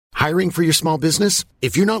Hiring for your small business?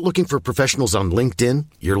 If you're not looking for professionals on LinkedIn,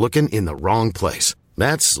 you're looking in the wrong place.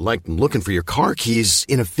 That's like looking for your car keys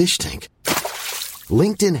in a fish tank.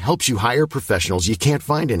 LinkedIn helps you hire professionals you can't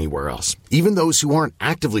find anywhere else, even those who aren't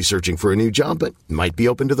actively searching for a new job but might be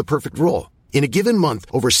open to the perfect role. In a given month,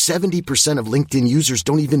 over 70% of LinkedIn users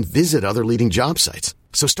don't even visit other leading job sites.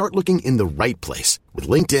 So start looking in the right place. With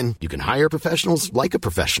LinkedIn, you can hire professionals like a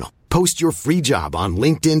professional. Post your free job on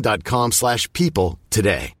linkedin.com/people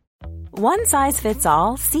today. One size fits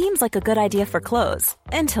all seems like a good idea for clothes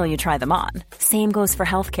until you try them on. Same goes for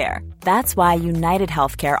healthcare. That's why United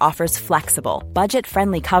Healthcare offers flexible,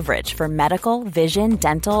 budget-friendly coverage for medical, vision,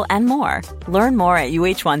 dental, and more. Learn more at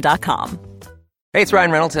uh1.com. Hey, it's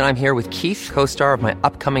Ryan Reynolds, and I'm here with Keith, co-star of my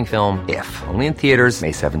upcoming film, If, only in theaters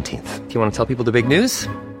May 17th. Do you want to tell people the big news?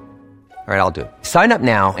 All right, I'll do it. Sign up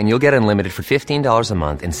now and you'll get unlimited for $15 a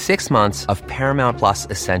month and 6 months of Paramount Plus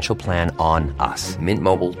Essential Plan on us.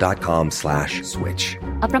 MintMobile.com/switch.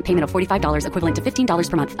 Upfront payment of $45 equivalent to $15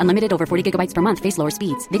 per month. Unlimited over 40 gigabytes per month. Face lower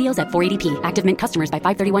speeds. Videos at 480p. Active Mint customers by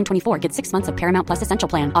 531.24 get 6 months of Paramount Plus Essential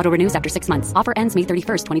Plan. Auto renews after 6 months. Offer ends May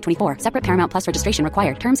 31st, 2024. Separate Paramount Plus registration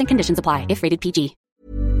required. Terms and conditions apply if rated PG.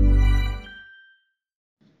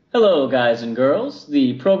 Hello, guys and girls.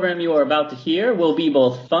 The program you are about to hear will be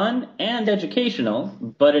both fun and educational,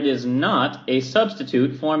 but it is not a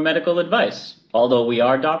substitute for medical advice. Although we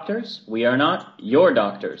are doctors, we are not your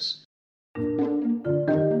doctors.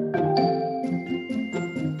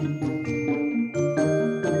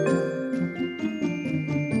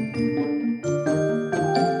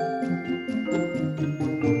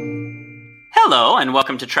 Hello, and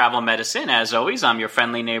welcome to Travel Medicine. As always, I'm your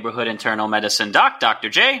friendly neighborhood internal medicine doc, Dr.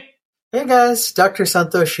 J. Hey guys, Dr.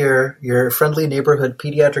 Santosh here, your friendly neighborhood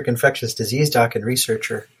pediatric infectious disease doc and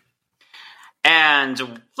researcher.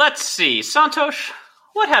 And let's see, Santosh,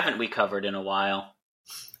 what haven't we covered in a while?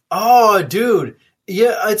 Oh, dude.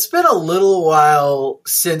 Yeah, it's been a little while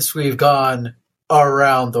since we've gone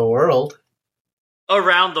around the world.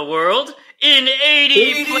 Around the world? In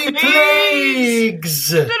 80 plagues!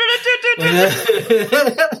 Do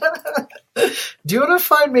you want to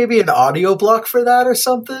find maybe an audio block for that or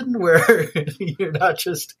something where you're not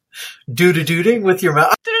just doo-doo-dooting with your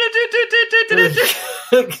mouth?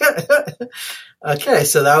 Okay,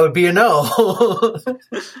 so that would be a no.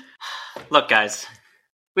 Look, guys,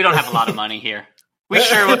 we don't have a lot of money here. We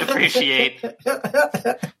sure would appreciate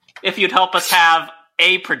if you'd help us have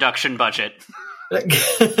a production budget. But in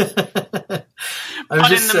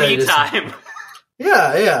the meantime...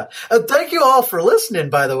 Yeah. Thank you all for listening,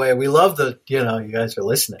 by the way. We love you guys are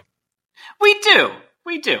listening. We do.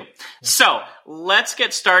 So, let's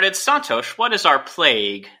get started. Santosh, what is our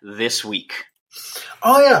plague this week?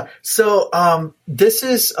 Oh, yeah. So, this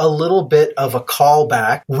is a little bit of a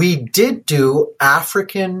callback. We did do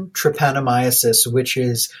African trypanosomiasis, which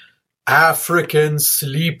is African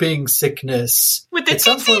sleeping sickness. With the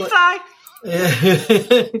tee-tee fly.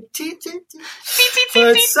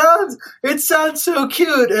 It sounds so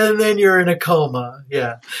cute, and then you're in a coma.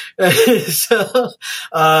 Yeah.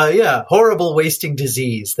 Horrible wasting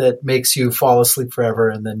disease that makes you fall asleep forever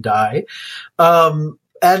and then die.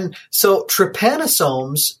 And so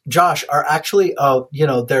trypanosomes, Josh, are actually,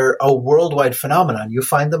 they're a worldwide phenomenon. You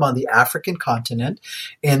find them on the African continent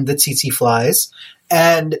in the tsetse flies.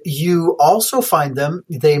 And you also find them,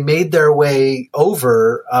 they made their way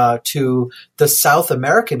over to the South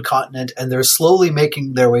American continent, and they're slowly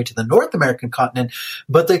making their way to the North American continent,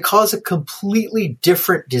 but they cause a completely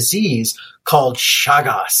different disease called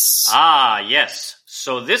Chagas. Ah, yes.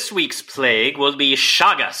 So this week's plague will be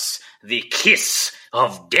Chagas, the kiss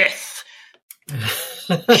of death.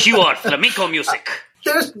 Cue our flamenco music.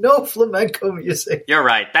 There's no flamenco music. You're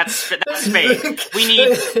right. That's fake. We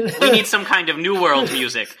need some kind of New World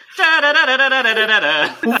music. What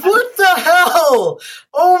the hell?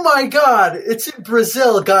 Oh my god! It's in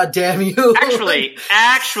Brazil. God damn you!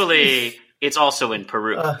 Actually, it's also in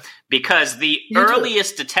Peru because the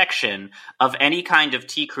earliest detection of any kind of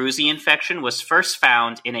T. cruzi infection was first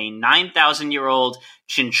found in a 9,000-year-old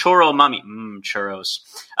chinchorro mummy. Chinchorro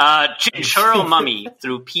mummy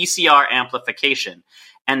through PCR amplification.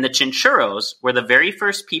 And the chinchorros were the very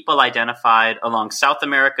first people identified along South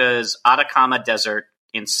America's Atacama Desert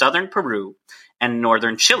in southern Peru and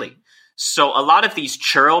northern Chile. So a lot of these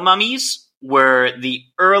churro mummies were the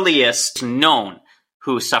earliest known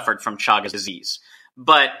who suffered from Chagas disease.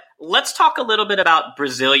 But Let's talk a little bit about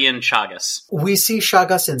Brazilian Chagas. We see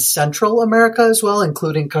Chagas in Central America as well,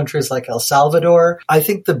 including countries like El Salvador. I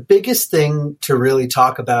think the biggest thing to really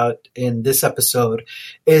talk about in this episode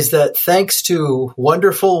is that thanks to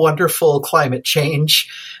wonderful, wonderful climate change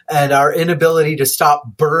and our inability to stop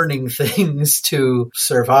burning things to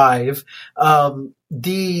survive,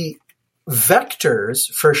 the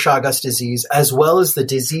vectors for Chagas disease, as well as the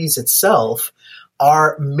disease itself,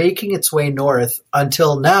 are making its way north.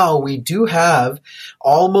 Until now, we do have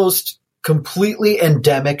almost completely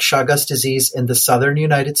endemic Chagas disease in the southern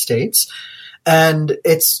United States. And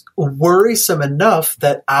it's worrisome enough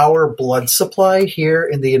that our blood supply here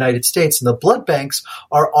in the United States and the blood banks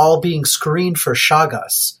are all being screened for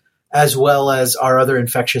Chagas, as well as our other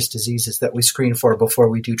infectious diseases that we screen for before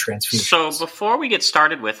we do transfusions. So before we get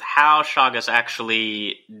started with how Chagas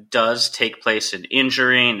actually does take place in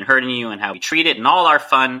injuring and hurting you and how we treat it and all our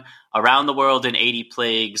fun around the world in 80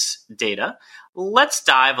 plagues data, let's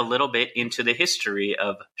dive a little bit into the history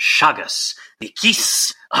of Chagas, the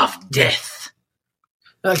kiss of death.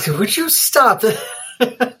 Would you stop?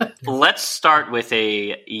 Let's start with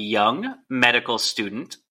a young medical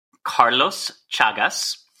student, Carlos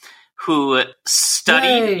Chagas, who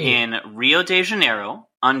studied in Rio de Janeiro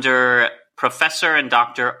under Professor and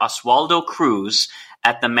Dr. Oswaldo Cruz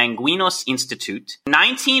at the Manguinhos Institute.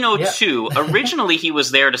 1902, originally he was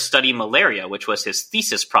there to study malaria, which was his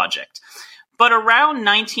thesis project. But around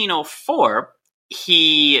 1904,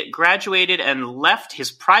 he graduated and left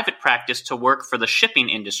his private practice to work for the shipping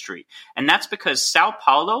industry. And that's because Sao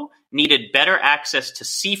Paulo needed better access to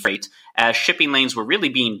sea freight, as shipping lanes were really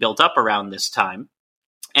being built up around this time.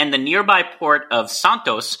 And the nearby port of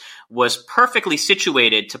Santos was perfectly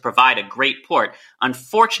situated to provide a great port.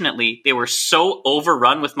 Unfortunately, they were so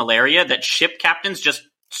overrun with malaria that ship captains just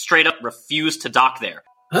straight up refused to dock there.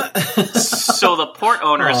 So the port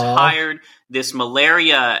owners hired this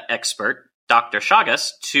malaria expert, Dr.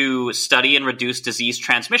 Chagas, to study and reduce disease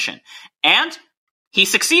transmission. And he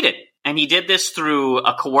succeeded. And he did this through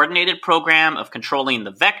a coordinated program of controlling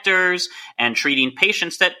the vectors and treating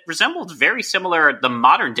patients that resembled very similar the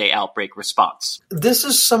modern day outbreak response. This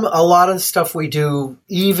is a lot of stuff we do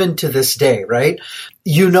even to this day, right?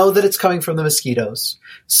 You know that it's coming from the mosquitoes,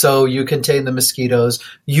 so you contain the mosquitoes.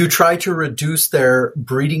 You try to reduce their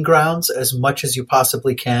breeding grounds as much as you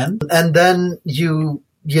possibly can. And then you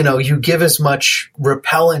give as much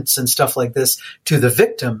repellents and stuff like this to the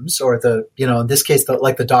victims, or in this case,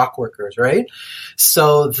 like the dock workers, right?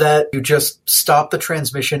 So that you just stop the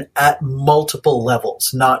transmission at multiple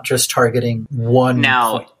levels, not just targeting one.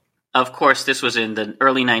 Now, of course, this was in the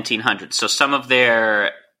early 1900s. So some of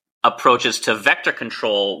their approaches to vector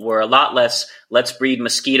control were a lot less, let's breed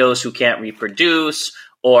mosquitoes who can't reproduce,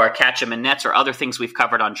 or catch them in nets, or other things we've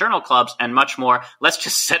covered on journal clubs, and much more, let's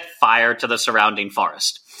just set fire to the surrounding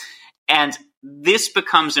forest. And this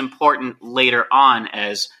becomes important later on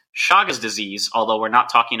as Chagas disease, although we're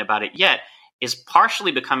not talking about it yet, is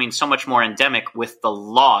partially becoming so much more endemic with the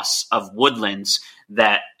loss of woodlands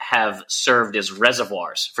that have served as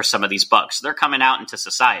reservoirs for some of these bugs. They're coming out into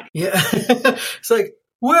society. Yeah. It's like,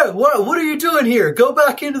 What are you doing here? Go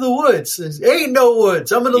back into the woods. There ain't no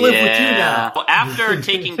woods. I'm going to live with you now. Well, after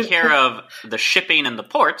taking care of the shipping and the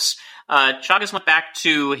ports, Chagas went back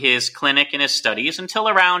to his clinic and his studies until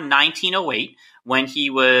around 1908, when he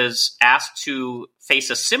was asked to face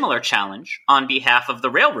a similar challenge on behalf of the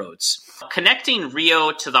railroads. Connecting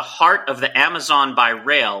Rio to the heart of the Amazon by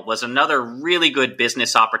rail was another really good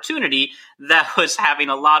business opportunity that was having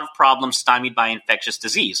a lot of problems stymied by infectious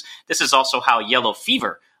disease. This is also how yellow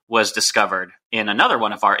fever was discovered in another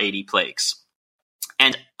one of our 80 plagues.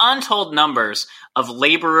 And untold numbers of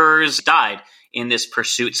laborers died in this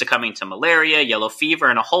pursuit, succumbing to malaria, yellow fever,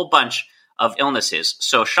 and a whole bunch of illnesses.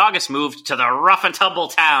 So Chagas moved to the rough and tumble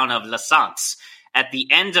town of Santos at the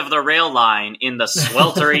end of the rail line in the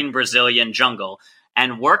sweltering Brazilian jungle,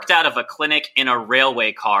 and worked out of a clinic in a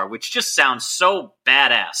railway car, which just sounds so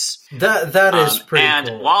badass. That is pretty and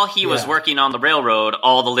cool. While he was working on the railroad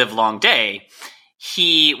all the livelong day,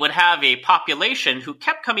 he would have a population who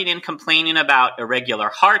kept coming in complaining about irregular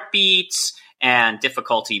heartbeats and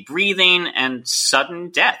difficulty breathing and sudden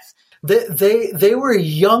death. They were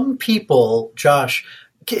young people, Josh,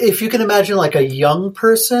 if you can imagine like a young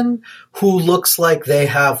person who looks like they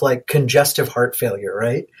have like congestive heart failure,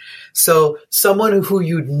 right? So someone who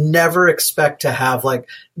you'd never expect to have like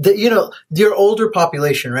your older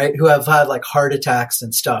population, right? Who have had like heart attacks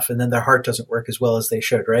and stuff, and then their heart doesn't work as well as they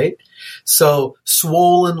should, right? So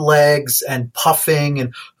swollen legs and puffing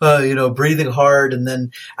and, breathing hard and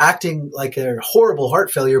then acting like they're horrible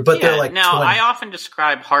heart failure, but they're like Now, 20. I often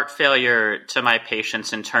describe heart failure to my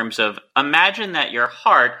patients in terms of imagine that your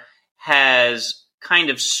heart has kind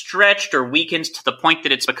of stretched or weakened to the point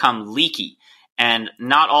that it's become leaky. And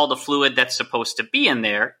not all the fluid that's supposed to be in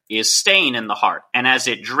there is staying in the heart. And as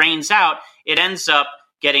it drains out, it ends up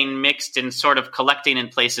getting mixed and sort of collecting in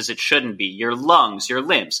places it shouldn't be. Your lungs, your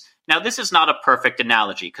limbs. Now, this is not a perfect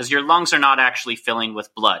analogy because your lungs are not actually filling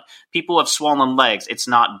with blood. People who have swollen legs, it's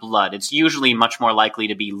not blood. It's usually much more likely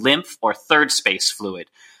to be lymph or third space fluid.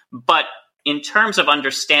 But in terms of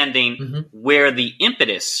understanding where the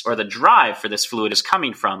impetus or the drive for this fluid is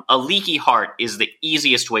coming from, a leaky heart is the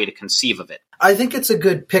easiest way to conceive of it. I think it's a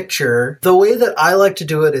good picture. The way that I like to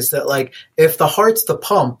do it is that, like, if the heart's the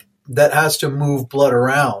pump that has to move blood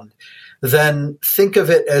around, then think of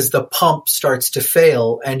it as the pump starts to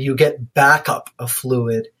fail and you get backup of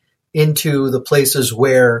fluid into the places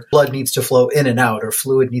where blood needs to flow in and out or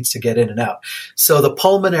fluid needs to get in and out. So the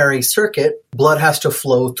pulmonary circuit, blood has to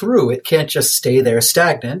flow through. It can't just stay there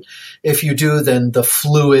stagnant. If you do, then the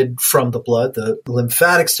fluid from the blood, the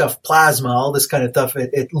lymphatic stuff, plasma, all this kind of stuff,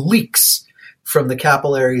 it leaks from the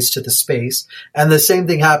capillaries to the space. And the same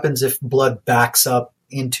thing happens if blood backs up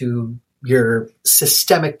into your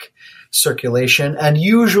systemic circulation. And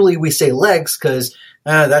usually we say legs because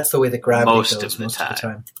that's the way that gravity goes most of the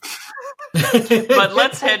time. But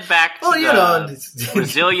let's head back to the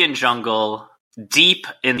Brazilian jungle, deep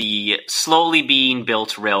in the slowly being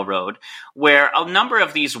built railroad, where a number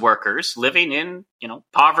of these workers living in,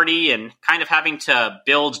 poverty and kind of having to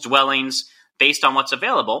build dwellings based on what's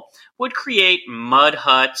available would create mud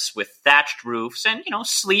huts with thatched roofs and,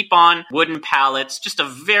 sleep on wooden pallets, just a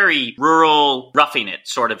very rural roughing it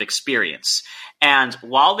sort of experience. And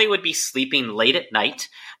while they would be sleeping late at night,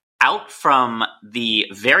 out from the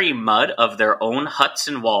very mud of their own huts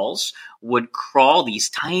and walls would crawl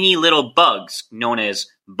these tiny little bugs known as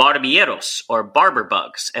barbieros or barber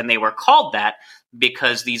bugs. And they were called that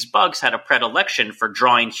because these bugs had a predilection for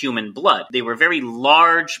drawing human blood. They were very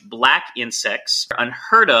large black insects,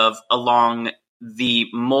 unheard of along the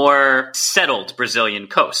more settled Brazilian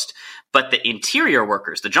coast. But the interior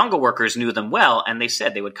workers, the jungle workers, knew them well, and they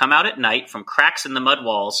said they would come out at night from cracks in the mud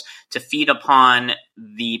walls to feed upon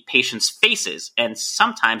the patient's faces. And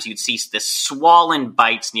sometimes you'd see this swollen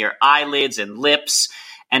bites near eyelids and lips.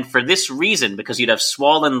 And for this reason, because you'd have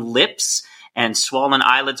swollen lips and swollen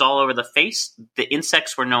eyelids all over the face, the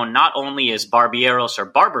insects were known not only as barbieros or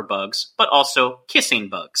barber bugs, but also kissing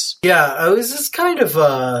bugs. Yeah, it was just kind of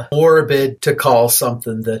morbid to call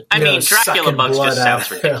something that, Dracula bugs just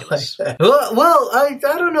sounds ridiculous. Like well, I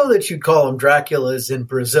don't know that you'd call them Draculas in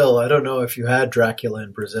Brazil. I don't know if you had Dracula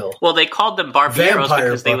in Brazil. Well, they called them barbieros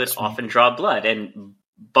because they would often draw blood, and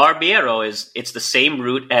barbiero it's the same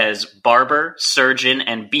root as barber, surgeon,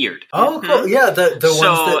 and beard. Oh, cool. Yeah, the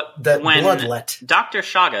ones that bloodlet. Dr.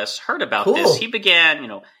 Chagas heard about this, he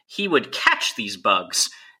began, he would catch these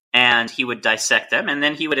bugs and he would dissect them and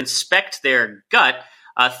then he would inspect their gut,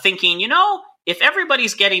 thinking, if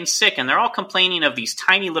everybody's getting sick and they're all complaining of these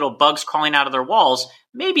tiny little bugs crawling out of their walls,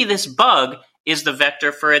 maybe this bug is the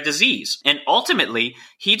vector for a disease. And ultimately,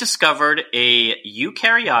 he discovered a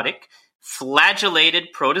eukaryotic flagellated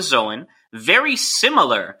protozoan, very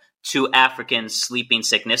similar to African sleeping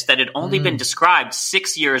sickness that had only been described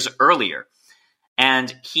 6 years earlier.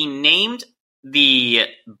 And he named the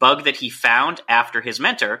bug that he found after his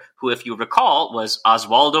mentor, who, if you recall, was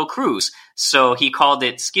Oswaldo Cruz. So he called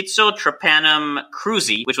it Schizotrypanum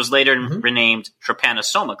cruzi, which was later renamed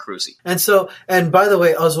Trypanosoma cruzi. And by the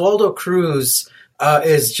way, Oswaldo Cruz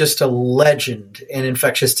is just a legend in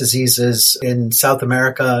infectious diseases in South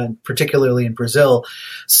America, and particularly in Brazil.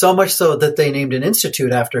 So much so that they named an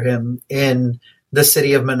institute after him in the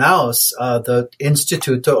city of Manaus, the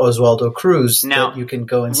Instituto Oswaldo Cruz, that you can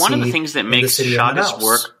go and see. One of the things that makes Chagas'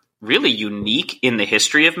 work really unique in the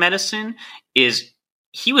history of medicine is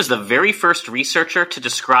he was the very first researcher to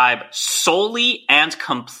describe solely and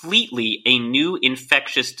completely a new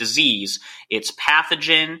infectious disease, its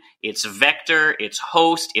pathogen, its vector, its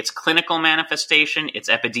host, its clinical manifestation, its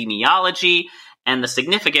epidemiology, and the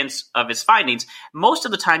significance of his findings. Most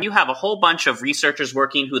of the time, you have a whole bunch of researchers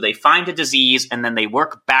working who they find a disease and then they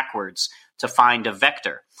work backwards to find a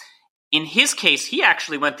vector. In his case, he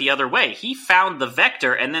actually went the other way. He found the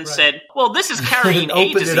vector and then said, well, this is carrying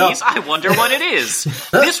a disease. I wonder what it is.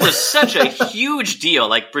 This was such a huge deal.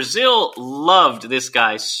 Like, Brazil loved this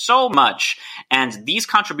guy so much. And these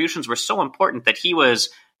contributions were so important that he was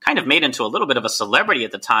kind of made into a little bit of a celebrity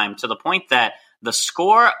at the time, to the point that the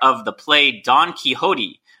score of the play Don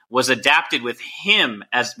Quixote was adapted with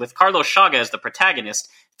Carlos Chagas as the protagonist,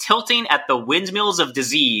 tilting at the windmills of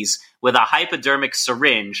disease with a hypodermic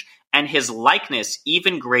syringe, and his likeness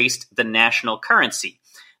even graced the national currency.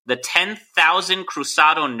 The 10,000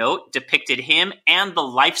 Cruzado note depicted him and the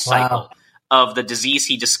life cycle of the disease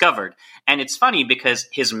he discovered. And it's funny because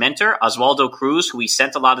his mentor, Oswaldo Cruz, who he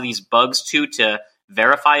sent a lot of these bugs to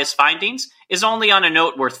verify his findings, is only on a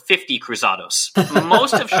note worth 50 Cruzados.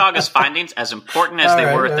 Most of Chagas' findings, as important as they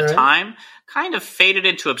were at the time, kind of faded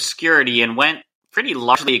into obscurity and went pretty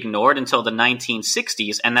largely ignored until the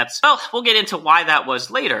 1960s, and we'll get into why that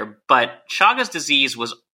was later, but Chagas disease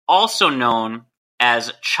was also known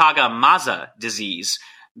as Chaga-Maza disease,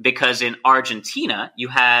 because in Argentina, you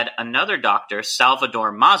had another doctor,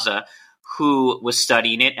 Salvador Maza, who was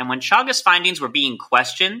studying it, and when Chagas findings were being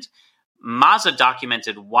questioned, Maza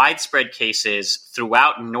documented widespread cases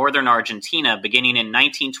throughout northern Argentina beginning in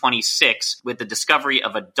 1926 with the discovery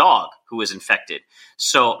of a dog who was infected.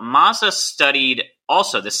 So Maza studied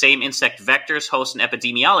also the same insect vectors, hosts, and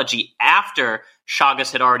epidemiology after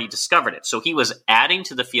Chagas had already discovered it. So he was adding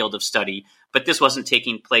to the field of study, but this wasn't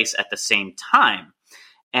taking place at the same time.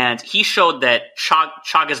 And he showed that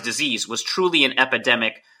Chagas disease was truly an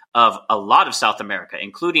epidemic of a lot of South America,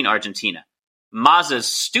 including Argentina. Maza's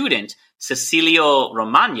student, Cecilio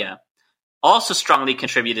Romagna, also strongly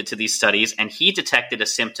contributed to these studies, and he detected a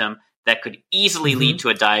symptom that could easily lead to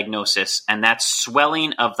a diagnosis, and that's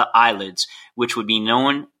swelling of the eyelids, which would be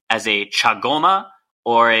known as a chagoma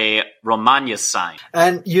or a Romagna sign.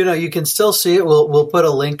 And, you can still see it. We'll put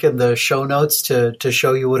a link in the show notes to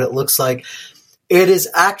show you what it looks like. It is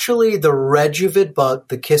actually the rejuvid bug,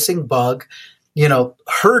 the kissing bug,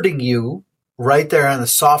 hurting you right there on the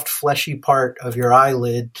soft, fleshy part of your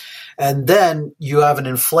eyelid. And then you have an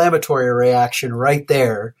inflammatory reaction right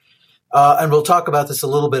there. And we'll talk about this a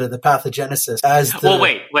little bit of the pathogenesis. As the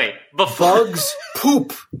wait. Bug's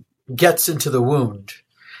poop gets into the wound.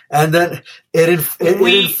 And then it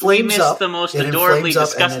inflames we missed up. The most adorably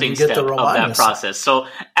disgusting step of that process. So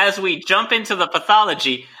as we jump into the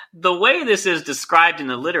pathology, the way this is described in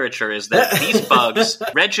the literature is that these bugs,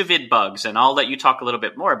 rejuvid bugs, and I'll let you talk a little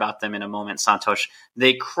bit more about them in a moment, Santosh,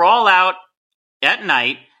 they crawl out at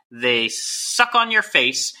night, they suck on your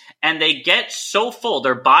face, and they get so full,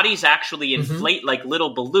 their bodies actually inflate like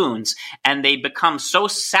little balloons, and they become so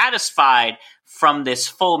satisfied from this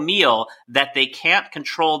full meal that they can't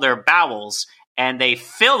control their bowels, and they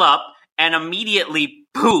fill up and immediately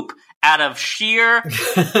poop out of sheer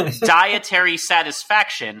dietary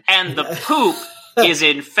satisfaction, and the poop is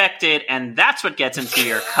infected, and that's what gets into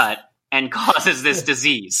your cut and causes this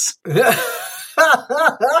disease.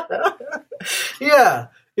 Yeah.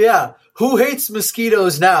 Who hates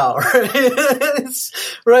mosquitoes now?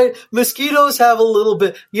 Right? Mosquitoes have a little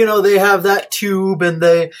bit, they have that tube and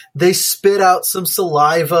they spit out some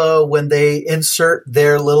saliva when they insert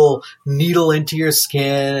their little needle into your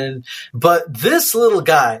skin. But this little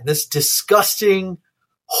guy, this disgusting,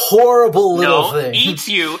 horrible little thing, eats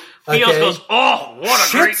you. He goes, oh, what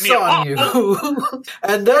a great meal. On you.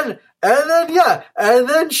 and then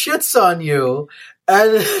shits on you.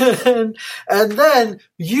 And then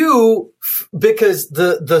you, because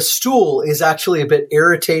the stool is actually a bit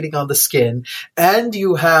irritating on the skin, and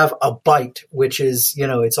you have a bite, which is,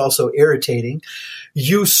 it's also irritating.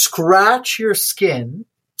 You scratch your skin,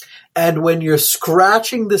 and when you're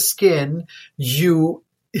scratching the skin, you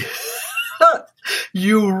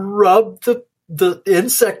rub the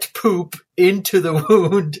insect poop into the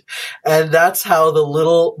wound, and that's how the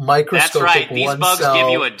little microscopic That's right. These bugs give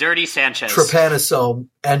you a dirty Sanchez. Trypanosome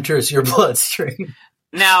enters your bloodstream.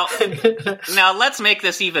 Now let's make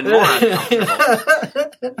this even more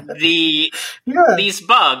uncomfortable. These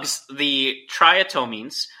bugs, the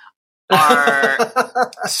triatomines,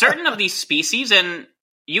 are certain of these species, and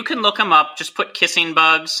you can look them up. Just put kissing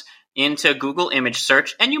bugs into Google image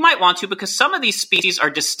search, and you might want to, because some of these species are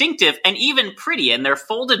distinctive and even pretty, and their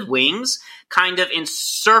folded wings kind of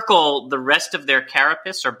encircle the rest of their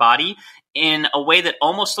carapace or body in a way that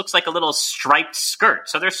almost looks like a little striped skirt.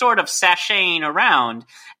 So they're sort of sashaying around,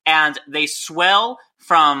 and they swell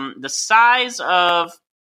from the size of,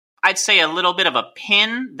 I'd say, a little bit of a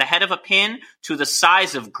pin, the head of a pin, to the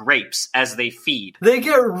size of grapes as they feed. They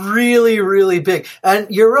get really, really big. And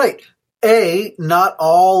you're right. Not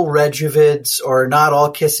all regivids or not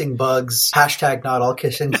all kissing bugs, hashtag not all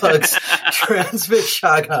kissing bugs, transmit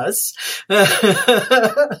Chagas.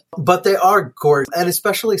 But they are gorgeous. And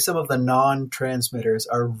especially some of the non-transmitters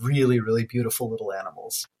are really, really beautiful little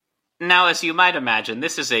animals. Now, as you might imagine,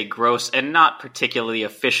 this is a gross and not particularly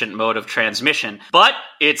efficient mode of transmission, but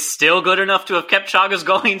it's still good enough to have kept Chagas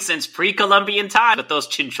going since pre-Columbian time with those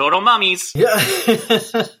chinchorro mummies. Yeah.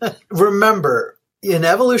 Remember, in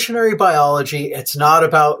evolutionary biology, it's not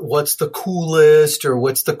about what's the coolest or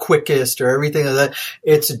what's the quickest or everything like that.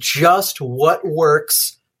 It's just what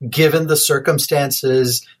works given the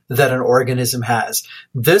circumstances that an organism has.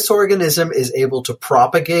 This organism is able to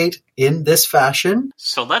propagate in this fashion.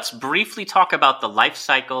 So let's briefly talk about the life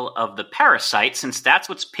cycle of the parasite, since that's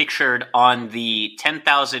what's pictured on the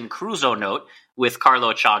 10,000 Crusoe note with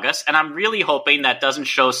Carlo Chagas, and I'm really hoping that doesn't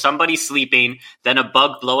show somebody sleeping, then a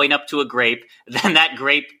bug blowing up to a grape, then that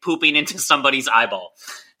grape pooping into somebody's eyeball.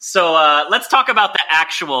 So let's talk about the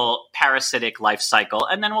actual parasitic life cycle,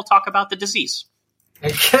 and then we'll talk about the disease.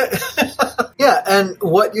 Yeah, and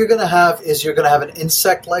what you're going to have is you're going to have an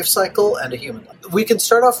insect life cycle and a human life. We can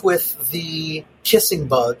start off with the kissing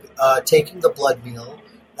bug taking the blood meal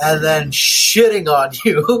and then shitting on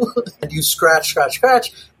you. And you scratch,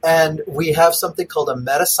 and we have something called a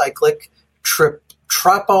metacyclic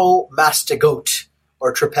trypomastigote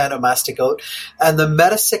or trypanomastigote. And the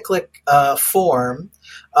metacyclic form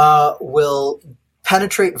will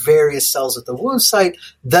penetrate various cells at the wound site,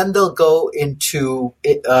 then they'll go into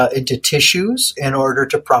tissues in order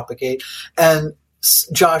to propagate. And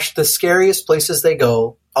Josh, the scariest places they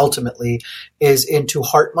go ultimately is into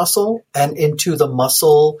heart muscle and into the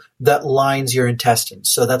muscle that lines your intestines.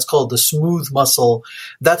 So that's called the smooth muscle.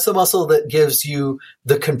 That's the muscle that gives you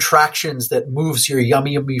the contractions that moves your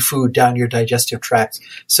yummy, yummy food down your digestive tract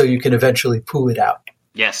so you can eventually poo it out.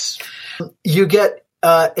 Yes. You get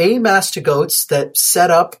amastigotes that set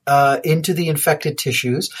up into the infected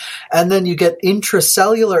tissues, and then you get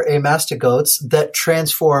intracellular amastigotes that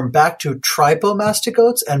transform back to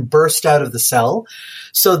trypomastigotes and burst out of the cell.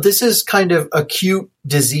 So this is kind of acute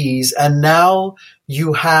disease, and now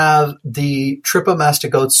you have the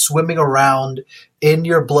trypomastigotes swimming around in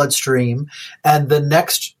your bloodstream, and the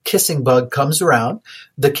next kissing bug comes around.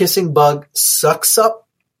 The kissing bug sucks up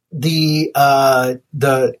the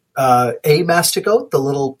amastigote, the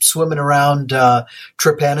little swimming around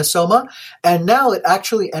trypanosoma, and now it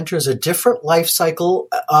actually enters a different life cycle.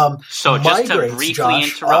 So just to briefly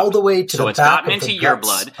interrupt, all the way to so the it's back gotten of the into your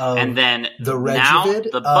guts blood, and then the now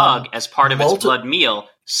regivid, the bug, as part of its blood meal,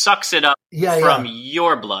 sucks it up from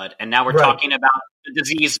your blood, and now we're talking about the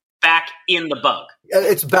disease back in the bug.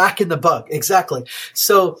 It's back in the bug, exactly.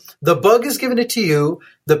 So the bug is given it to you.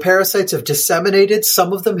 The parasites have disseminated.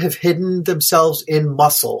 Some of them have hidden themselves in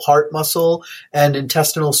muscle, heart muscle and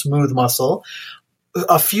intestinal smooth muscle.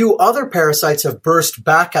 A few other parasites have burst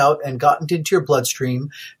back out and gotten into your bloodstream.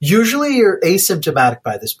 Usually you're asymptomatic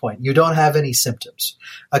by this point. You don't have any symptoms.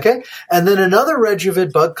 Okay? And then another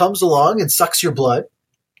regivid bug comes along and sucks your blood.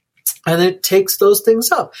 And it takes those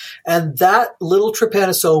things up. And that little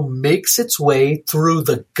trypanosome makes its way through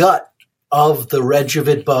the gut of the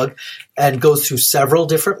regivid bug and goes through several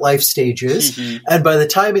different life stages. Mm-hmm. And by the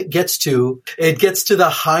time it gets to the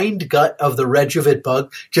hind gut of the regivid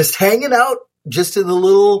bug, just hanging out just in the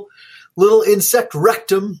little insect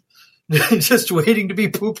rectum, just waiting to be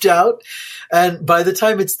pooped out. And by the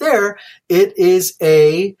time it's there, it is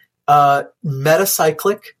a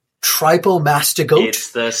metacyclic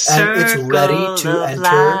trypomastigote, and it's ready to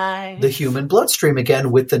enter the human bloodstream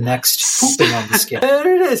again with the next pooping on the skin.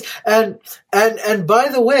 There it is. And by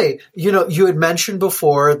the way, you had mentioned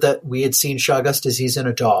before that we had seen Chagas disease in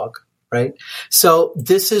a dog, right? So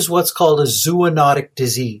this is what's called a zoonotic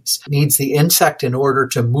disease. It needs the insect in order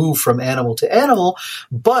to move from animal to animal,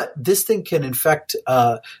 but this thing can infect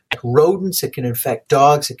rodents, it can infect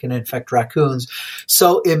dogs, it can infect raccoons.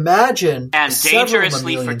 So imagine and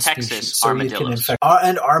dangerously for Texas species. So armadillos. You can infect,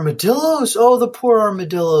 and armadillos. Oh, the poor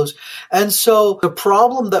armadillos. And so the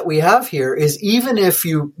problem that we have here is even if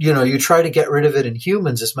you try to get rid of it in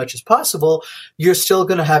humans as much as possible, you're still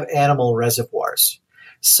going to have animal reservoirs.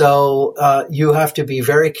 So you have to be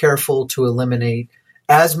very careful to eliminate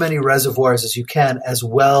as many reservoirs as you can, as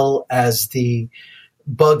well as the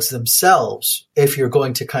bugs themselves, if you're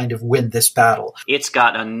going to kind of win this battle. It's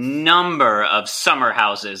got a number of summer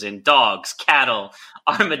houses in dogs, cattle,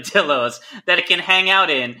 armadillos that it can hang out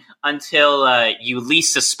in until you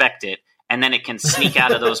least suspect it. And then it can sneak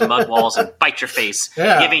out of those mud walls and bite your face,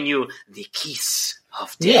 giving you the kiss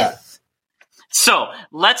of death. Yeah. So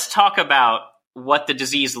let's talk about what the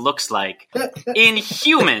disease looks like. In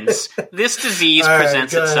humans, this disease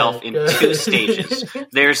presents itself in two stages.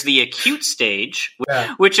 There's the acute stage,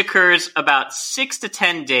 which occurs about 6 to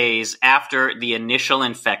 10 days after the initial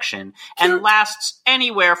infection and lasts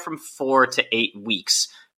anywhere from 4 to 8 weeks.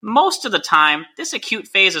 Most of the time, this acute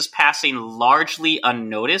phase is passing largely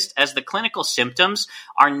unnoticed as the clinical symptoms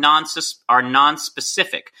are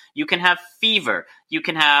nonspecific. You can have fever. You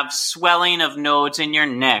can have swelling of nodes in your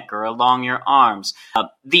neck or along your arms.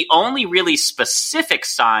 The only really specific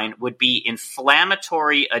sign would be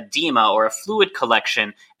inflammatory edema or a fluid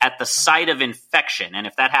collection at the site of infection. And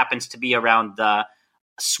if that happens to be around the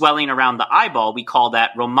swelling around the eyeball, we call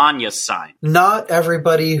that Romagn's sign. Not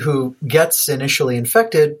everybody who gets initially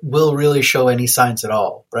infected will really show any signs at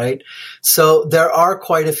all, right? So there are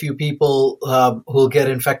quite a few people who'll get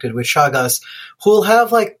infected with Chagas who'll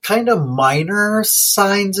have like kind of minor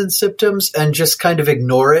signs and symptoms and just kind of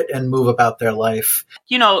ignore it and move about their life.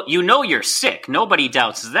 You know you're sick. Nobody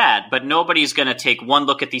doubts that, but nobody's going to take one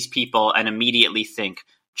look at these people and immediately think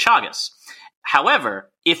Chagas.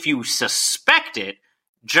 However, if you suspect it,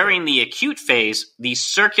 during the acute phase, these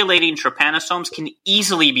circulating trypanosomes can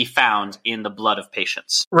easily be found in the blood of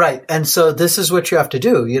patients. Right. And so this is what you have to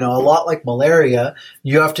do. You know, a lot like malaria,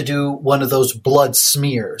 you have to do one of those blood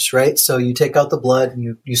smears, right? So you take out the blood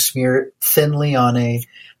and you smear it thinly on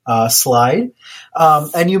a slide.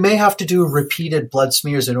 And you may have to do repeated blood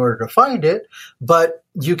smears in order to find it, but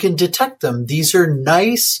you can detect them. These are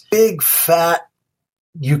nice, big, fat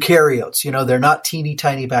eukaryotes. You know, they're not teeny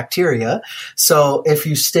tiny bacteria. So if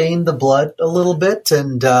you stain the blood a little bit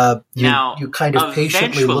and you kind of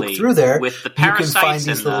patiently look through there, with the you can parasites find these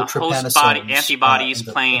and little the host trypanosomes, body antibodies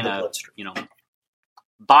playing a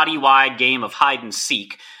body-wide game of hide and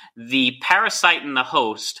seek, the parasite and the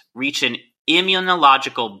host reach an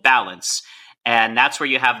immunological balance. And that's where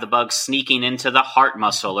you have the bug sneaking into the heart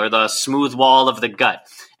muscle or the smooth wall of the gut.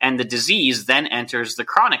 And the disease then enters the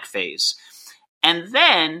chronic phase. And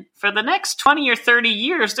then, for the next 20 or 30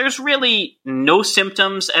 years, there's really no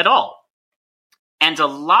symptoms at all. And a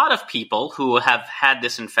lot of people who have had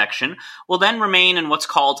this infection will then remain in what's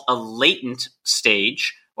called a latent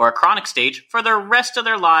stage or a chronic stage for the rest of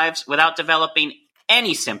their lives without developing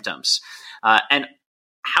any symptoms.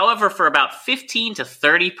 However, for about 15 to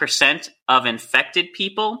 30% of infected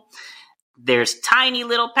people, there's tiny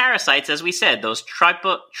little parasites, as we said, those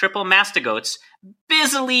triple mastigotes,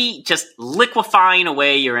 busily just liquefying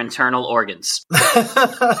away your internal organs.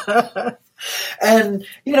 And,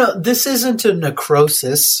 you know, this isn't a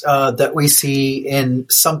necrosis that we see in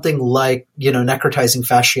something like, you know, necrotizing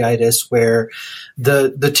fasciitis where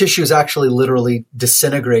the tissue is actually literally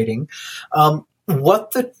disintegrating.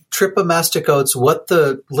 What the trypomasticotes, what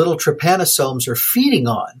the little trypanosomes are feeding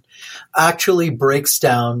on actually breaks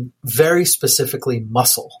down very specifically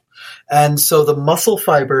muscle. And so the muscle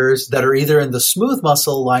fibers that are either in the smooth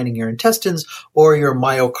muscle lining your intestines or your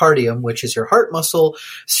myocardium, which is your heart muscle,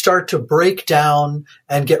 start to break down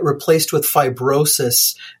and get replaced with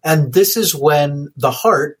fibrosis. And this is when the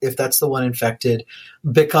heart, if that's the one infected,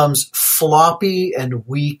 becomes floppy and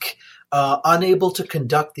weak, unable to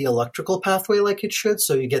conduct the electrical pathway like it should,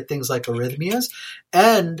 so you get things like arrhythmias,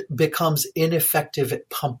 and becomes ineffective at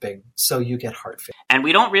pumping, so you get heart failure. And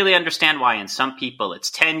we don't really understand why in some people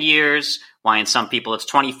it's 10 years, why in some people it's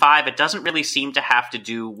 25. It doesn't really seem to have to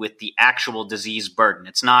do with the actual disease burden.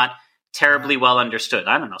 It's not terribly well understood.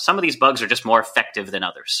 I don't know. Some of these bugs are just more effective than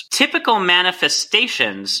others. Typical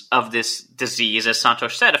manifestations of this disease, as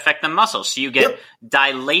Santosh said, affect the muscles. So you get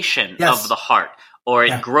dilation of the heart, or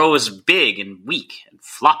it grows big and weak and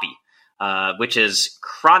floppy, which is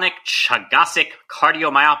chronic Chagasic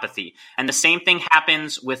cardiomyopathy. And the same thing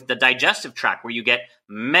happens with the digestive tract, where you get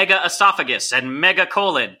megaesophagus and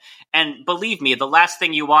megacolon. And believe me, the last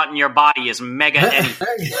thing you want in your body is mega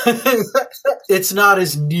anything. It's not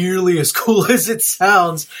as nearly as cool as it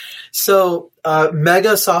sounds. So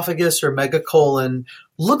megaesophagus or megacolon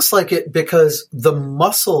looks like it because the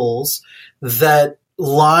muscles that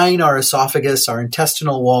line our esophagus, our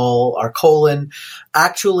intestinal wall, our colon,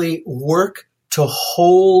 actually work to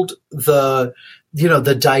hold the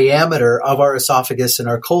diameter of our esophagus and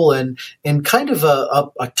our colon in kind of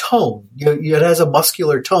a tone. It has a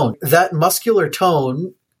muscular tone. That muscular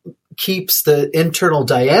tone keeps the internal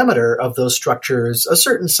diameter of those structures a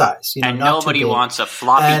certain size. And nobody wants a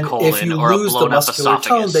floppy colon or a blown up esophagus. If you lose the muscular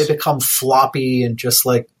tone, they become floppy and just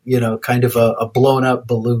like, kind of a blown up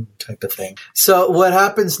balloon type of thing. So what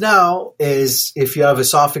happens now is if you have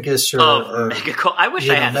esophagus or I wish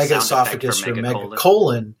I had a sound effect for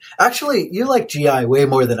megacolon. Actually, you like GI way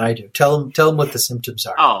more than I do. Tell them what the symptoms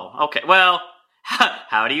are. Oh, okay. Well,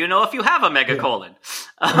 How do you know if you have a megacolon?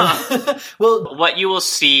 Well, What you will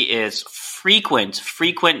see is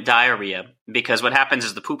frequent diarrhea, because what happens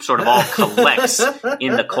is the poop sort of all collects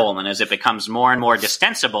in the colon as it becomes more and more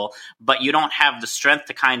distensible, but you don't have the strength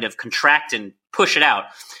to kind of contract and push it out.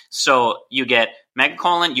 So you get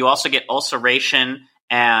megacolon. You also get ulceration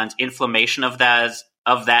and inflammation of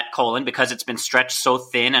that colon because it's been stretched so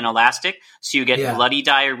thin and elastic. So you get bloody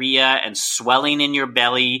diarrhea and swelling in your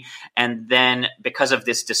belly. And then because of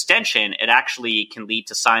this distension, it actually can lead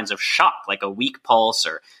to signs of shock, like a weak pulse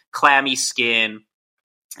or clammy skin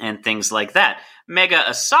and things like that.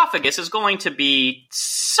 Megaesophagus is going to be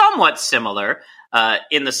somewhat similar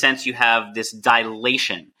in the sense you have this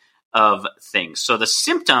dilation of things. So the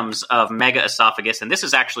symptoms of megaesophagus, and this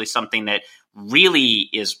is actually something that really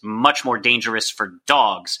is much more dangerous for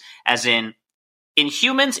dogs, as in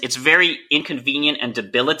humans, it's very inconvenient and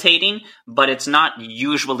debilitating, but it's not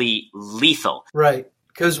usually lethal. right.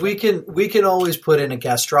 Because we can always put in a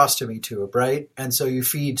gastrostomy tube, right? And so you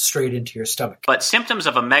feed straight into your stomach. But symptoms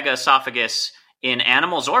of a megaesophagus in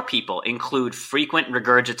animals or people include frequent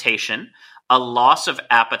regurgitation, a loss of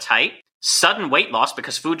appetite, sudden weight loss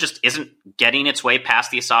because food just isn't getting its way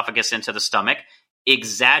past the esophagus into the stomach,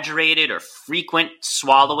 exaggerated or frequent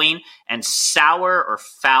swallowing, and sour or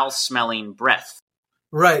foul-smelling breath.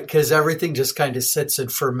 Right, because everything just kind of sits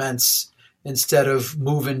and ferments instead of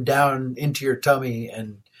moving down into your tummy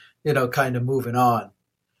and, kind of moving on.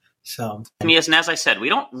 So, And as I said, we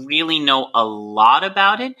don't really know a lot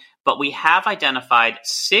about it, but we have identified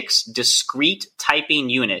 6 discrete typing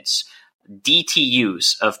units,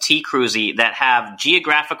 DTUs, of T. cruzi that have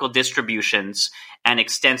geographical distributions and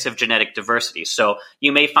extensive genetic diversity. So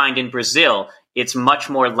you may find in Brazil, it's much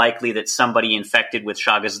more likely that somebody infected with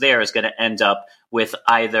Chagas there is going to end up with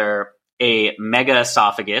either a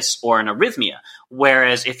megaesophagus or an arrhythmia.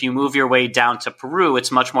 Whereas if you move your way down to Peru,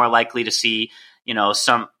 it's much more likely to see,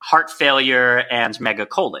 some heart failure and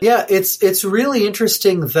megacolon. Yeah, it's really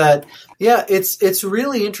interesting that these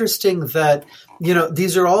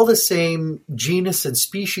are all the same genus and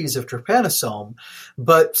species of trypanosome,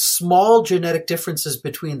 but small genetic differences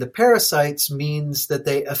between the parasites means that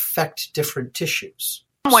they affect different tissues.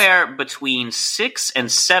 Somewhere between 6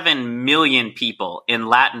 and 7 million people in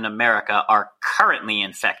Latin America are currently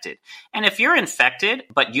infected. And if you're infected,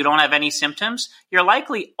 but you don't have any symptoms, you're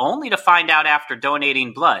likely only to find out after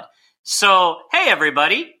donating blood. So, hey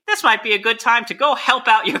everybody, this might be a good time to go help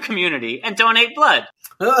out your community and donate blood.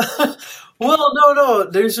 Well, no,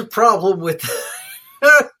 there's a problem with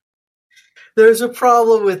there's a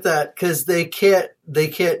problem with that because they can't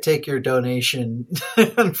take your donation,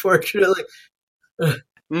 unfortunately.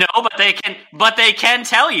 No, but they can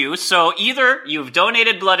tell you. So either you've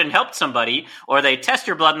donated blood and helped somebody, or they test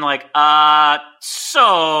your blood and like,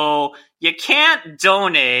 so you can't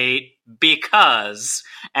donate because,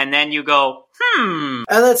 and then you go, And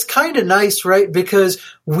that's kind of nice, right? Because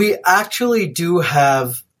we actually do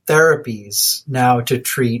have therapies now to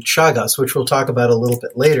treat Chagas, which we'll talk about a little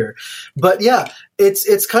bit later. But yeah,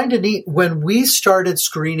 it's kind of neat. When we started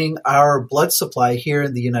screening our blood supply here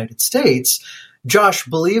in the United States, Josh,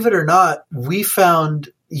 believe it or not, we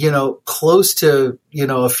found, close to,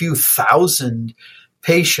 a few thousand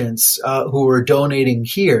patients who were donating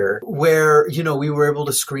here where, we were able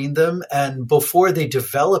to screen them and before they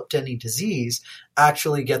developed any disease,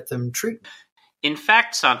 actually get them treatment. In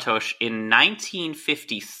fact, Santosh, in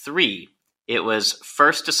 1953, it was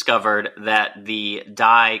first discovered that the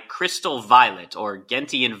dye crystal violet or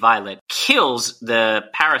gentian violet kills the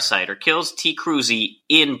parasite or kills T. cruzi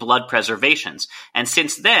in blood preservations. And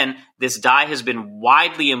since then, this dye has been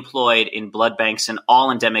widely employed in blood banks in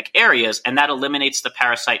all endemic areas, and that eliminates the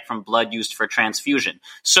parasite from blood used for transfusion.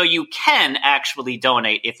 So you can actually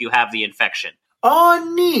donate if you have the infection.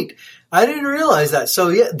 Oh, neat. I didn't realize that. So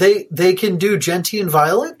yeah, they can do gentian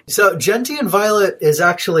violet. So gentian violet is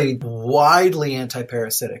actually widely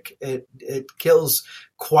antiparasitic. It kills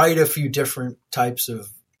quite a few different types of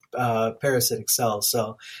parasitic cells.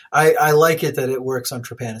 So I like it that it works on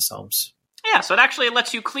trypanosomes. Yeah, so it actually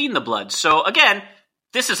lets you clean the blood. So again,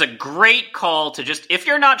 this is a great call to just, if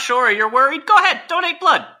you're not sure or you're worried, go ahead, donate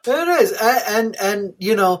blood. It is. And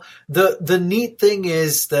the neat thing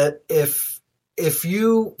is that if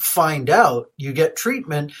you find out, you get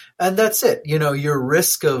treatment, and that's it.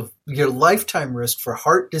 Your lifetime risk for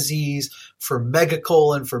heart disease, for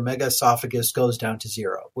megacolon, for megaesophagus goes down to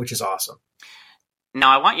 0, which is awesome. Now,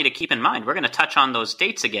 I want you to keep in mind, we're going to touch on those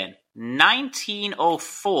dates again.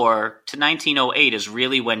 1904 to 1908 is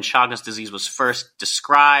really when Chagas disease was first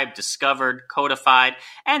described, discovered, codified,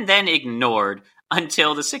 and then ignored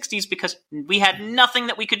until the 60s because we had nothing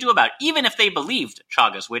that we could do about it, even if they believed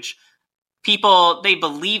Chagas, which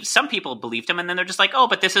some people believed him, and then they're just like, oh,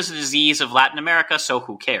 but this is a disease of Latin America, so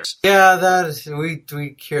who cares? Yeah, we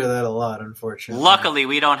hear that a lot, unfortunately. Luckily,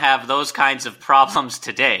 we don't have those kinds of problems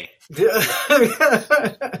today.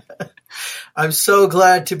 I'm so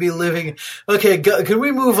glad to be living. Okay, can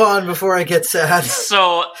we move on before I get sad?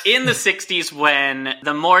 So, in the 60s, when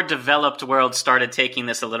the more developed world started taking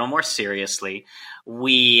this a little more seriously,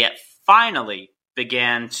 we finally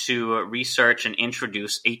began to research and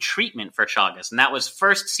introduce a treatment for Chagas. And that was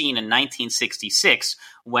first seen in 1966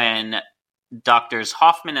 when Doctors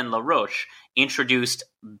Hoffman and LaRoche introduced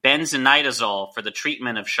benznidazole for the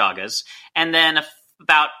treatment of Chagas. And then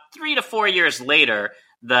about 3 to 4 years later,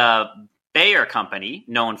 the Bayer company,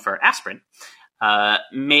 known for aspirin,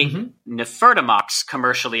 made nifurtimox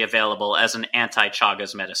commercially available as an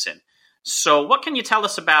anti-Chagas medicine. So what can you tell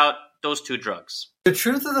us about those two drugs? The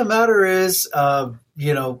truth of the matter is,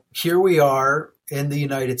 here we are in the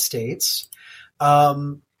United States.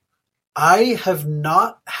 I have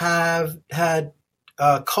not had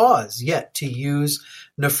cause yet to use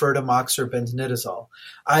nifurtimox or benznidazole.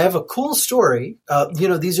 I have a cool story.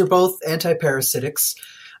 These are both antiparasitics.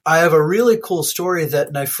 I have a really cool story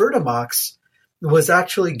that nifurtimox was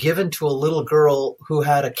actually given to a little girl who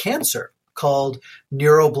had a cancer called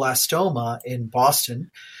neuroblastoma in Boston.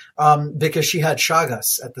 Because she had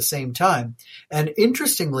Chagas at the same time. And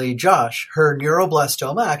interestingly, Josh, her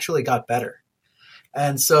neuroblastoma actually got better.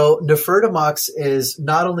 And so nifurtimox is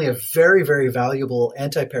not only a very, very valuable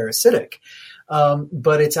antiparasitic,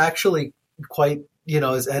 but it's actually quite,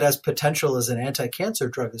 it has potential as an anti-cancer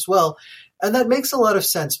drug as well. And that makes a lot of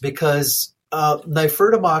sense because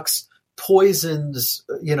nifurtimox poisons,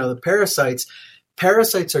 the parasites.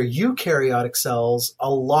 Parasites are eukaryotic cells, a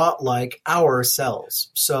lot like our cells.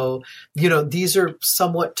 So, these are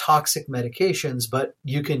somewhat toxic medications, but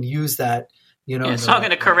you can use that, So I'm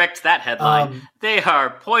going to correct that headline. They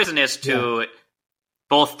are poisonous to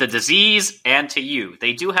both the disease and to you.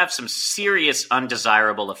 They do have some serious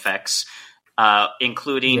undesirable effects,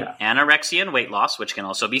 including anorexia and weight loss, which can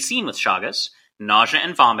also be seen with Chagas. Nausea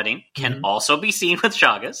and vomiting can also be seen with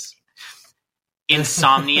Chagas.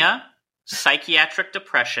 Insomnia, psychiatric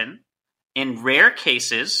depression, in rare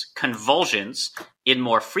cases, convulsions, in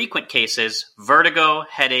more frequent cases, vertigo,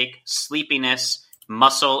 headache, sleepiness,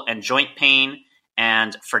 muscle and joint pain,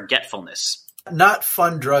 and forgetfulness. Not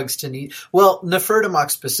fun drugs to need. Well,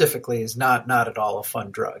 nifurtimox specifically is not at all a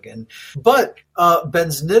fun drug. But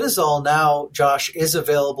benznidazole now, Josh, is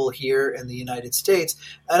available here in the United States,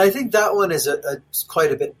 and I think that one is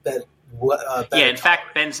quite a bit better. In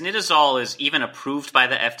fact, benznidazole is even approved by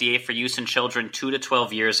the FDA for use in children 2 to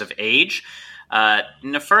 12 years of age.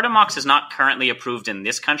 Nifurtimox is not currently approved in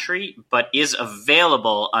this country, but is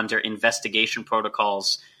available under investigation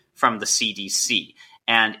protocols from the CDC.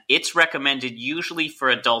 And it's recommended usually for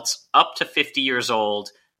adults up to 50 years old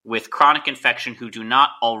with chronic infection who do not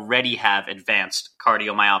already have advanced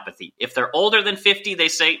cardiomyopathy. If they're older than 50, they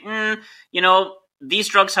say, these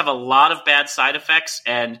drugs have a lot of bad side effects,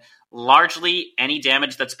 and largely any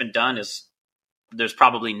damage that's been done there's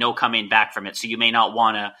probably no coming back from it. So you may not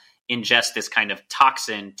want to ingest this kind of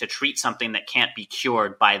toxin to treat something that can't be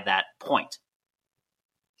cured by that point.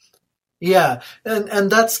 Yeah, and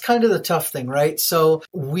that's kind of the tough thing, right? So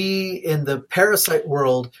we in the parasite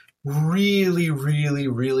world really, really,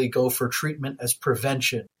 really go for treatment as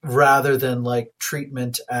prevention rather than like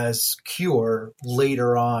treatment as cure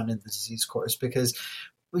later on in the disease course, because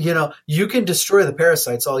you can destroy the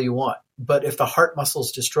parasites all you want, but if the heart muscle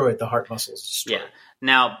is destroyed, the heart muscle is destroyed. Yeah.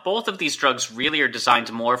 Now, both of these drugs really are designed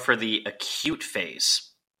more for the acute phase.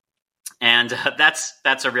 And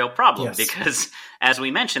that's a real problem because, as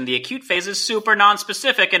we mentioned, the acute phase is super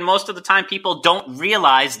nonspecific, and most of the time people don't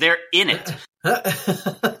realize they're in it.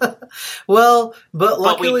 Well,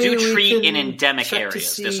 but we do treat in endemic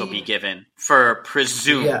areas. This will be given for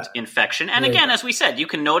presumed infection. And again, as we said, you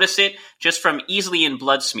can notice it just from easily in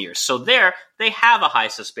blood smears. So there, they have a high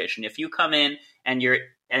suspicion. If you come in and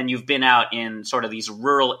you've been out in sort of these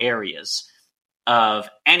rural areas of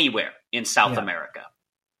anywhere in South America,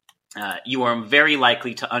 you are very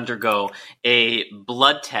likely to undergo a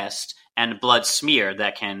blood test and blood smear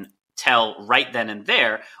that can tell right then and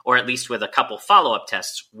there, or at least with a couple follow-up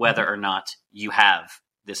tests, whether or not you have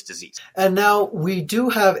this disease. And now we do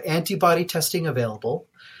have antibody testing available.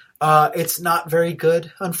 It's not very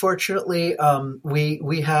good, unfortunately.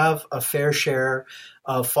 We have a fair share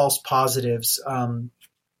of false positives,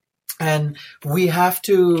 and we have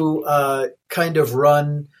to kind of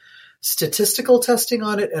run statistical testing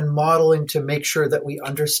on it and modeling to make sure that we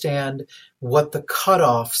understand what the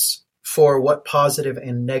cutoffs for what positive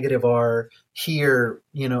and negative are here,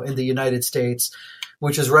 in the United States,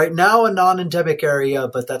 which is right now a non-endemic area,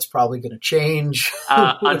 but that's probably going to change.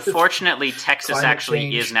 Unfortunately, Texas actually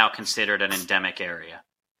change. is now considered an endemic area.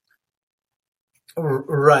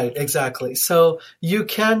 Right, exactly. So you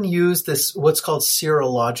can use this, what's called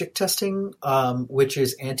serologic testing, which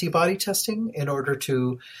is antibody testing, in order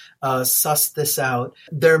to suss this out.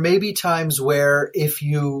 There may be times where if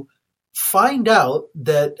you find out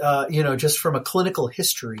that, just from a clinical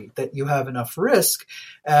history that you have enough risk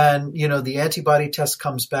and, the antibody test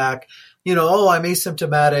comes back, I'm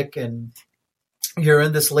asymptomatic and you're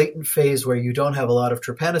in this latent phase where you don't have a lot of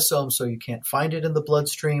trypanosomes, so you can't find it in the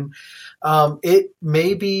bloodstream. It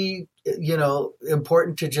may be,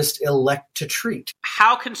 important to just elect to treat.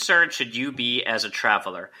 How concerned should you be as a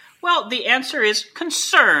traveler? Well, the answer is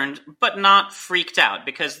concerned, but not freaked out,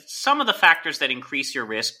 because some of the factors that increase your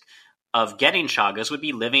risk of getting Chagas would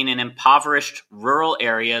be living in impoverished rural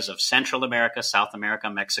areas of Central America, South America,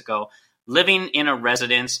 Mexico, living in a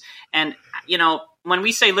residence. And, when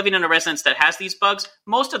we say living in a residence that has these bugs,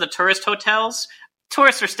 most of the tourist hotels,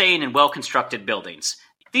 tourists are staying in well-constructed buildings.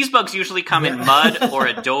 These bugs usually come in mud or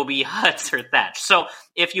adobe huts or thatch. So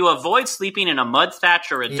if you avoid sleeping in a mud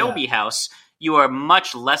thatch or adobe house, you are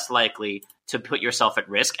much less likely to put yourself at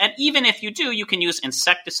risk. And even if you do, you can use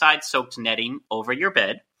insecticide-soaked netting over your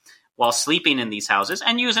bed while sleeping in these houses,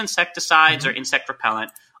 and use insecticides or insect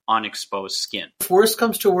repellent on exposed skin. If worst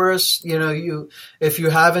comes to worst, if you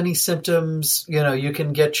have any symptoms, you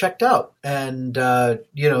can get checked out. And,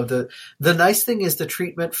 the nice thing is the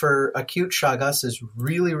treatment for acute Chagas is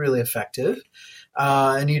really, really effective.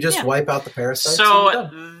 And you just wipe out the parasites. So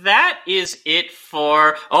that is it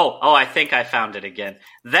for, I think I found it again.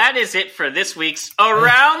 That is it for this week's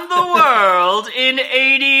Around the World in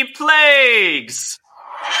 80 Plagues.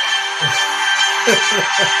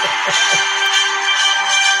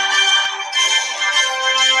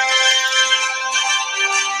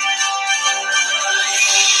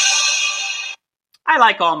 I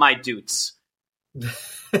like all my dutes.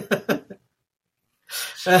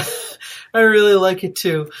 I really like it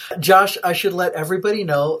too. Josh, I should let everybody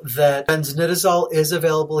know that benznidazole is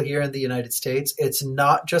available here in the United States. It's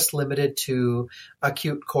not just limited to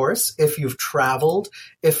acute course. If you've traveled,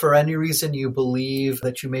 if for any reason you believe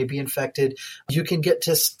that you may be infected, you can get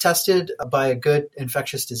tested by a good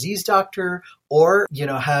infectious disease doctor, or,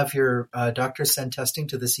 have your doctor send testing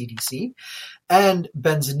to the CDC. And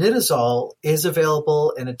benznidazole is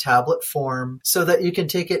available in a tablet form so that you can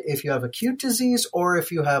take it if you have acute disease or if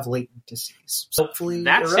you have latent disease. So hopefully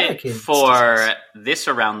that's it for this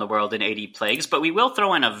Around the World in 80 Plagues, but we will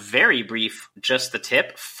throw in a very brief just the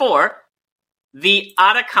tip for the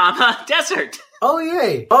Atacama Desert. Oh,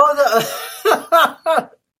 yay.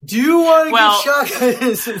 Do you want to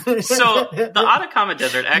get Chagas? So the Atacama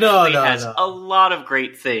Desert actually has a lot of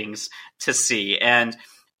great things to see. And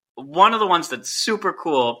one of the ones that's super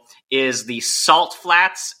cool is the Salt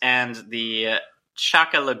Flats and the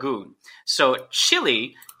Chaca Lagoon. So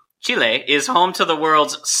Chile is home to the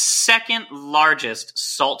world's second largest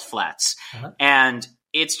salt flats. Uh-huh. And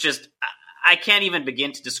it's just, I can't even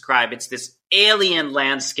begin to describe. It's this alien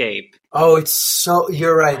landscape. Oh,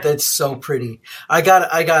 you're right. That's so pretty. I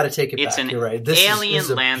gotta take it back. You're right. This alien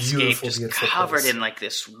landscape just covered in like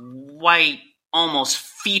this white, almost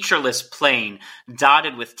featureless plain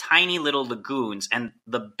dotted with tiny little lagoons. And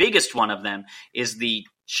the biggest one of them is the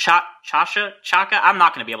Chaca, I'm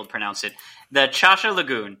not going to be able to pronounce it, the Chaca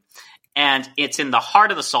Lagoon. And it's in the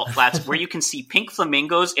heart of the salt flats where you can see pink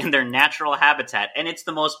flamingos in their natural habitat. And it's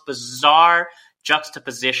the most bizarre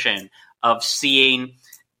juxtaposition of seeing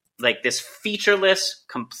like this featureless,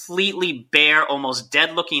 completely bare, almost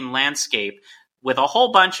dead-looking landscape with a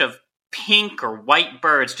whole bunch of pink or white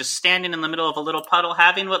birds just standing in the middle of a little puddle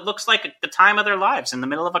having what looks like the time of their lives in the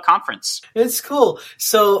middle of a conference. It's cool.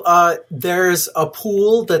 So there's a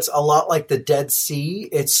pool that's a lot like the Dead Sea.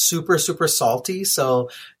 It's super, super salty. So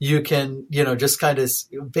you can, just kind of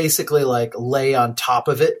basically like lay on top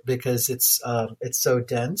of it because it's so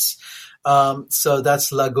dense. So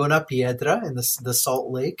that's Laguna Piedra in the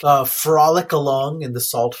Salt Lake. Frolic along in the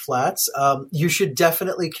Salt Flats. You should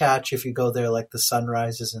definitely catch, if you go there, like the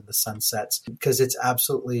sunrises and the sunsets, because it's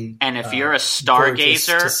absolutely. And if you're a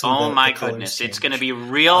stargazer, oh my goodness, it's going to be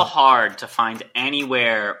real hard to find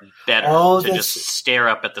anywhere better to just stare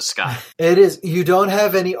up at the sky. It is. You don't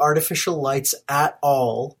have any artificial lights at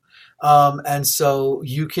all. And so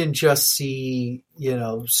you can just see,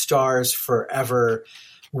 stars forever.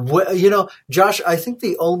 Josh, I think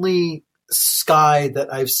the only sky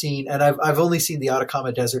that I've seen, and I've only seen the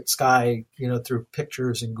Atacama Desert sky, through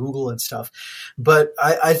pictures and Google and stuff. But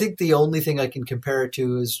I think the only thing I can compare it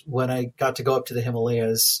to is when I got to go up to the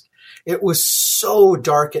Himalayas. It was so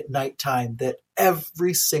dark at nighttime that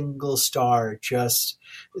every single star just,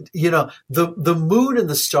 the moon and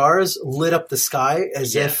the stars lit up the sky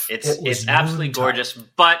as if it's absolutely gorgeous.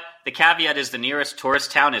 But the caveat is the nearest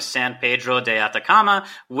tourist town is San Pedro de Atacama,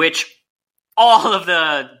 which all of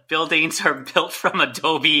the buildings are built from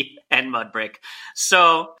adobe and mud brick.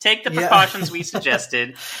 So take the precautions we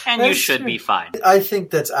suggested, and you should be fine. I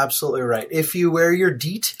think that's absolutely right. If you wear your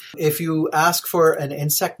DEET, if you ask for an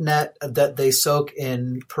insect net that they soak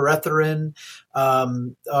in pyrethrin,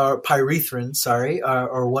 or pyrethrin,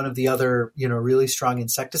 or one of the other, really strong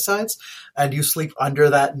insecticides, and you sleep under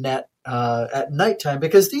that net at nighttime,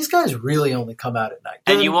 because these guys really only come out at night.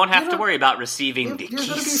 And you won't have to worry about receiving the You're going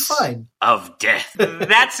to be kiss fine. of death.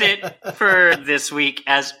 That's it for this week.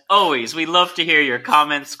 As always, we love to hear your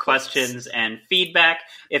comments, questions, and feedback.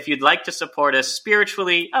 If you'd like to support us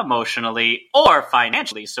spiritually, emotionally, or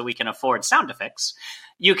financially so we can afford sound effects,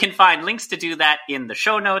 you can find links to do that in the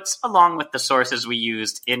show notes, along with the sources we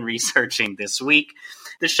used in researching this week.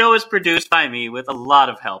 The show is produced by me with a lot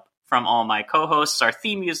of help from all my co-hosts. Our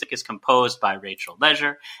theme music is composed by Rachel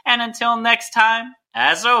Leisure. And until next time,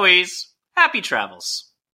 as always, happy travels.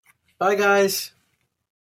 Bye, guys.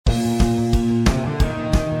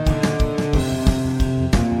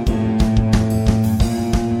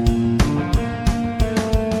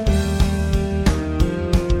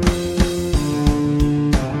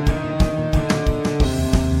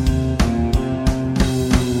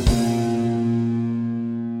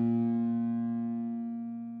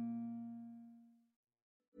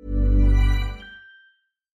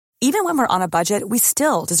 Even when we're on a budget, we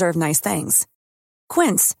still deserve nice things.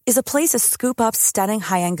 Quince is a place to scoop up stunning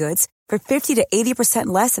high-end goods for 50 to 80%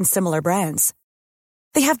 less than similar brands.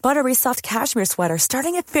 They have buttery soft cashmere sweaters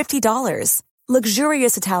starting at $50,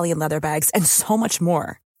 luxurious Italian leather bags, and so much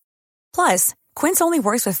more. Plus, Quince only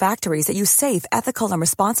works with factories that use safe, ethical, and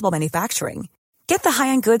responsible manufacturing. Get the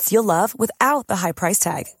high-end goods you'll love without the high price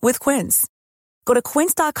tag with Quince. Go to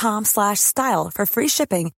quince.com/style for free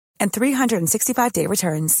shipping and 365-day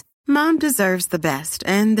returns. Mom deserves the best,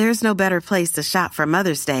 and there's no better place to shop for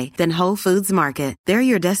Mother's Day than Whole Foods Market. They're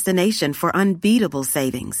your destination for unbeatable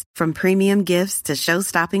savings, from premium gifts to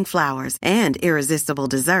show-stopping flowers and irresistible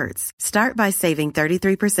desserts. Start by saving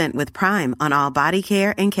 33% with Prime on all body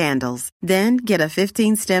care and candles. Then get a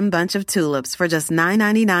 15-stem bunch of tulips for just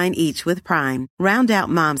 $9.99 each with Prime. Round out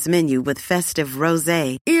Mom's menu with festive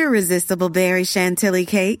rosé, irresistible berry chantilly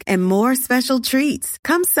cake, and more special treats.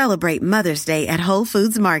 Come celebrate Mother's Day at Whole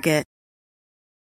Foods Market.